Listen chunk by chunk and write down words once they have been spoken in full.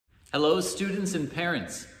Hello, students and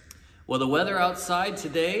parents. Well, the weather outside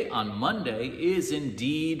today on Monday is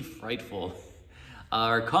indeed frightful.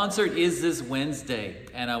 Our concert is this Wednesday,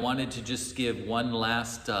 and I wanted to just give one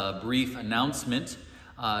last brief announcement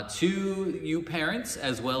to you parents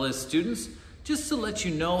as well as students, just to let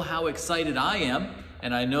you know how excited I am,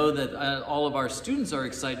 and I know that all of our students are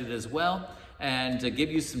excited as well, and to give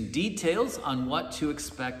you some details on what to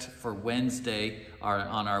expect for Wednesday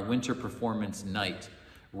on our winter performance night.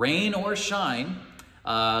 Rain or shine,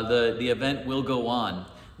 the event will go on.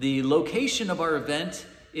 The location of our event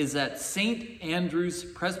is at St. Andrew's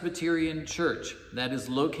Presbyterian Church. That is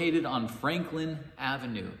located on Franklin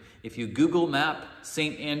Avenue. If you Google map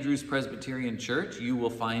St. Andrew's Presbyterian Church, you will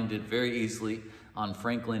find it very easily on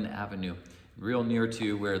Franklin Avenue, real near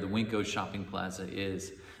to where the Winco Shopping Plaza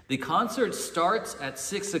is. The concert starts at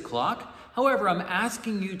 6 o'clock. However, I'm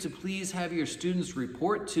asking you to please have your students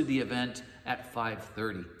report to the event at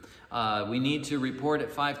 5:30. We need to report at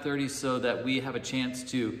 5:30 so that we have a chance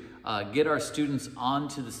to get our students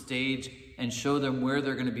onto the stage and show them where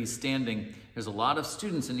they're going to be standing. There's a lot of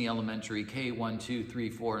students in the elementary, K1, 2, 3,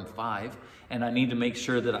 4, and 5, and I need to make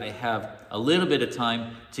sure that I have a little bit of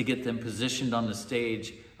time to get them positioned on the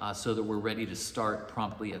stage so that we're ready to start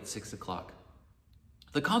promptly at 6 o'clock.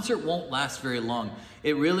 The concert won't last very long.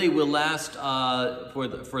 It really will last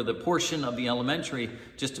for the portion of the elementary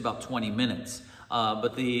just about 20 minutes.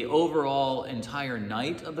 But the overall entire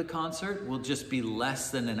night of the concert will just be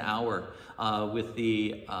less than an hour with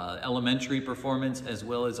the elementary performance as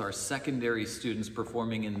well as our secondary students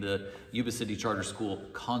performing in the Yuba City Charter School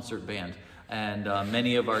concert band. And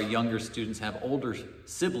many of our younger students have older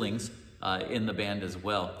siblings in the band as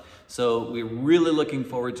well. So we're really looking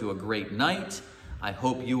forward to a great night. I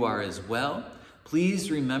hope you are as well.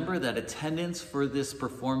 Please remember that attendance for this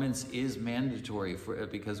performance is mandatory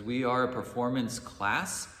because we are a performance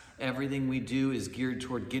class. Everything we do is geared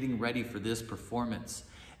toward getting ready for this performance.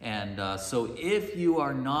 And so if you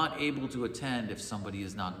are not able to attend, if somebody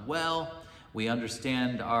is not well, we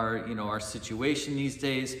understand our situation these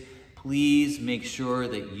days. Please make sure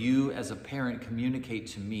that you as a parent communicate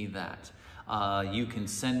to me that. You can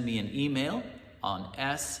send me an email on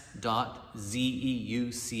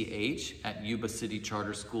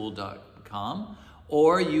s.zeuch@yubacitycharterschool.com,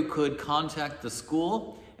 or you could contact the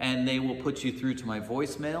school and they will put you through to my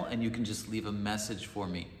voicemail and you can just leave a message for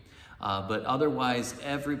me. But otherwise,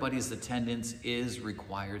 everybody's attendance is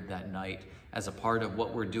required that night as a part of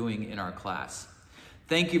what we're doing in our class.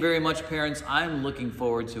 Thank you very much, parents. I'm looking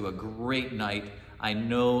forward to a great night. I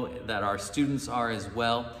know that our students are as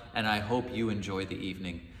well, and I hope you enjoy the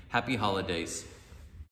evening. Happy holidays.